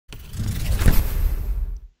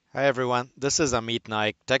Hi everyone, this is Amit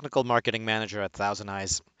Naik, Technical Marketing Manager at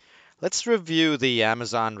ThousandEyes. Let's review the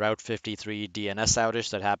Amazon Route 53 DNS outage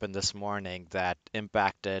that happened this morning that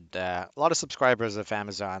impacted a lot of subscribers of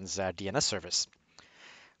Amazon's DNS service.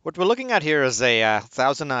 What we're looking at here is a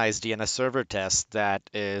ThousandEyes DNS Server Test that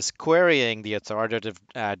is querying the authoritative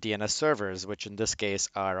DNS servers, which in this case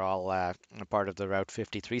are all part of the Route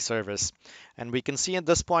 53 service. And we can see at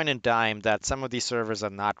this point in time that some of these servers are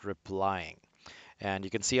not replying. And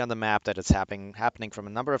you can see on the map that it's happening from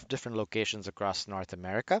a number of different locations across North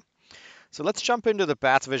America. So let's jump into the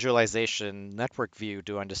path visualization network view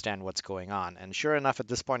to understand what's going on. And sure enough, at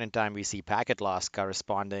this point in time, we see packet loss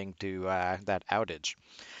corresponding to that outage.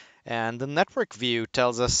 And the network view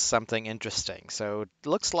tells us something interesting. So it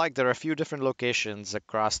looks like there are a few different locations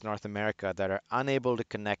across North America that are unable to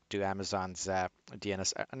connect to Amazon's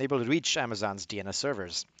DNS, unable to reach Amazon's DNS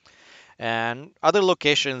servers. And other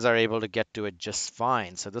locations are able to get to it just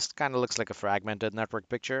fine. So this kind of looks like a fragmented network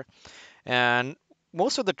picture. And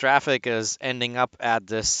most of the traffic is ending up at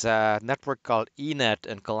this network called eNet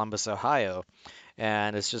in Columbus, Ohio.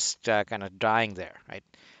 And it's just kind of dying there, right?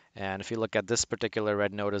 And if you look at this particular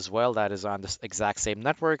red node as well, that is on this exact same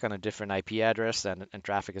network on a different IP address, and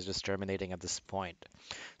traffic is just terminating at this point.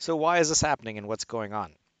 So why is this happening and what's going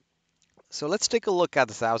on? So let's take a look at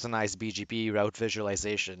the ThousandEyes BGP Route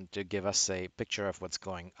Visualization to give us a picture of what's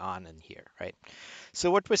going on in here, right?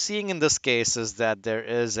 So what we're seeing in this case is that there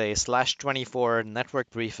is a /24 network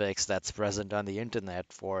prefix that's present on the internet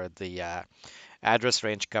for the address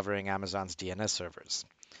range covering Amazon's DNS servers.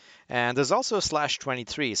 And there's also a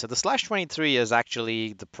 /23. So the /23 is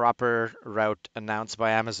actually the proper route announced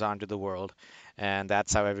by Amazon to the world, and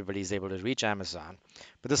that's how everybody's able to reach Amazon.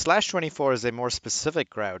 But the /24 is a more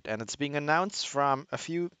specific route, and it's being announced from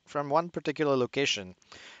one particular location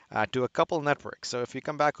to a couple networks. So if you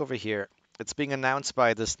come back over here, it's being announced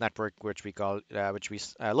by this network which we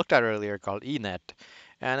looked at earlier called eNet,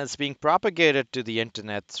 and it's being propagated to the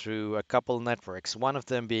internet through a couple networks, one of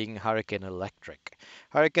them being Hurricane Electric.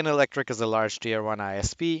 Hurricane Electric is a large tier 1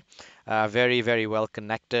 ISP, very, very well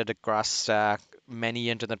connected across many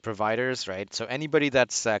internet providers, right? So anybody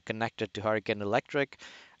that's connected to Hurricane Electric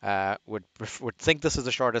would think this is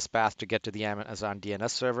the shortest path to get to the Amazon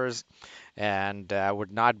DNS servers and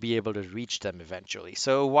would not be able to reach them eventually.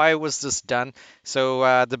 So why was this done?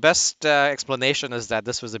 So the best explanation is that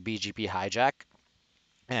this was a BGP hijack.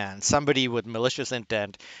 And somebody with malicious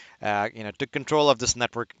intent, took control of this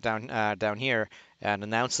network down here and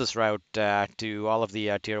announced this route to all of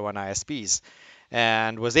the tier one ISPs,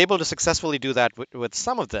 and was able to successfully do that with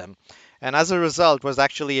some of them. And as a result, was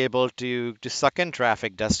actually able to suck in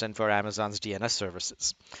traffic destined for Amazon's DNS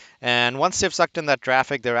services. And once they've sucked in that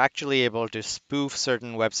traffic, they're actually able to spoof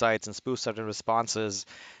certain websites and spoof certain responses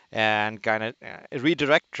and kind of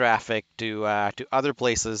redirect traffic to other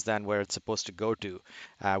places than where it's supposed to go to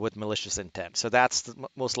with malicious intent. So that's the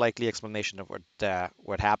most likely explanation of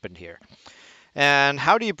what happened here. And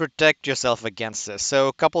how do you protect yourself against this? So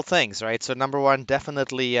a couple things, right? So number one,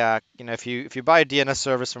 definitely, if you buy a DNS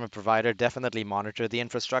service from a provider, definitely monitor the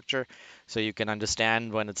infrastructure so you can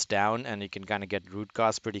understand when it's down and you can kind of get root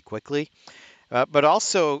cause pretty quickly. But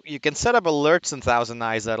also, you can set up alerts in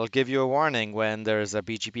ThousandEyes that'll give you a warning when there's a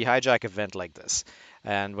BGP hijack event like this,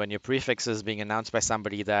 and when your prefix is being announced by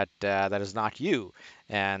somebody that is not you,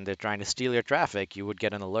 and they're trying to steal your traffic, you would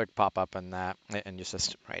get an alert pop up in your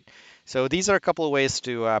system, right? So these are a couple of ways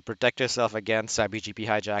to protect yourself against BGP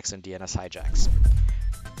hijacks and DNS hijacks.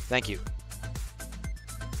 Thank you.